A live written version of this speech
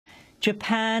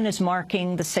Japan is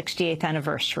marking the 68th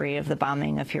anniversary of the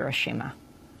bombing of Hiroshima.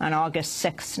 On August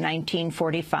 6,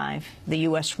 1945, the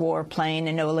U.S. warplane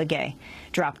Enola Gay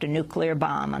dropped a nuclear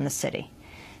bomb on the city.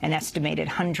 An estimated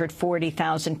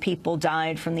 140,000 people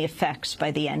died from the effects by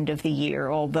the end of the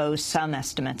year, although some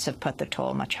estimates have put the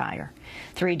toll much higher.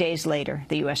 3 days later,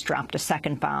 the U.S. dropped a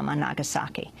second bomb on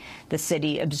Nagasaki. The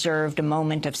city observed a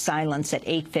moment of silence at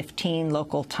 8:15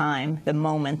 local time, the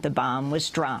moment the bomb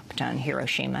was dropped on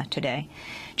Hiroshima today.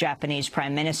 Japanese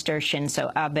Prime Minister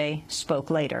Shinzo Abe spoke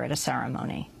later at a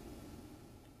ceremony.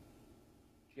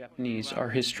 Japanese are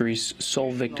history's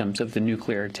sole victims of the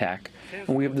nuclear attack,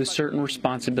 and we have the certain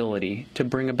responsibility to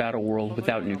bring about a world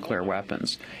without nuclear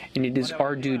weapons, and it is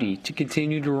our duty to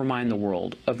continue to remind the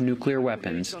world of nuclear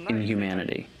weapons in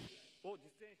humanity.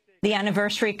 The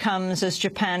anniversary comes as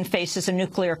Japan faces a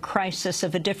nuclear crisis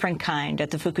of a different kind at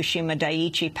the Fukushima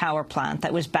Daiichi power plant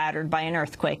that was battered by an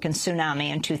earthquake and tsunami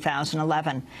in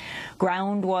 2011.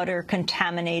 Groundwater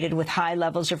contaminated with high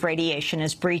levels of radiation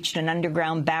has breached an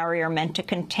underground barrier meant to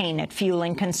contain it,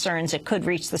 fueling concerns it could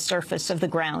reach the surface of the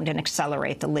ground and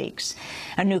accelerate the leaks.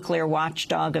 A nuclear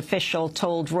watchdog official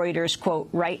told Reuters, quote,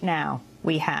 "Right now,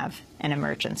 we have an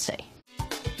emergency."